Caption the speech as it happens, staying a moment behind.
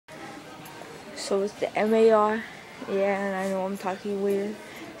So it's the MAR. Yeah, and I know I'm talking weird.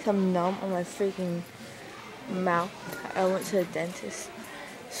 I'm numb on my freaking mouth. I went to the dentist.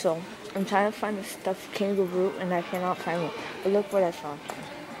 So I'm trying to find a stuffed kangaroo and I cannot find one. But look what I found.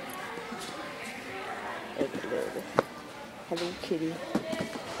 Hello Kitty.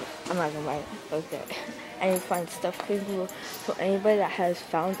 I'm not gonna buy it. Okay. I need to find a stuffed kangaroo. So anybody that has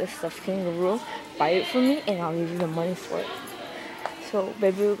found a stuffed kangaroo, buy it for me and I'll give you the money for it. So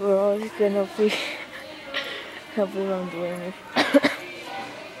baby girl is gonna be help me what I'm doing.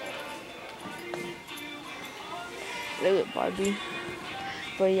 Look at Barbie.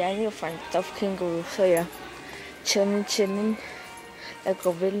 But yeah, I need to find stuffed kangaroo. So yeah, chilling like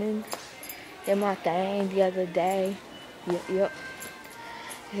a villain. Did my thing the other day. Yep.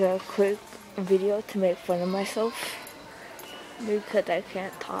 Here's a quick video to make fun of myself because I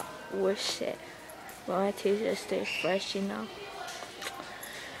can't talk with shit. But my teeth just stay fresh, you know.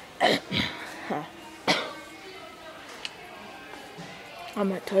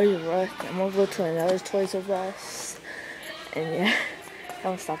 I'm at ToysRUs. I'm gonna go to another ToysRUs. And yeah, I'm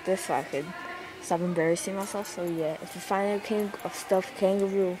gonna stop this so I can stop embarrassing myself. So yeah, if you find a stuffed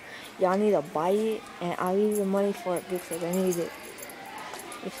kangaroo, y'all need to buy it and I'll give you the money for it because I need it.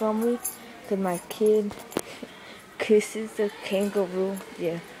 You feel me? Because my kid kisses the kangaroo.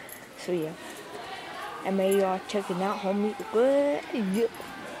 Yeah. So yeah. And may y'all check it out, homie. What? Yeah.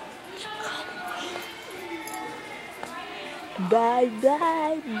 Bye.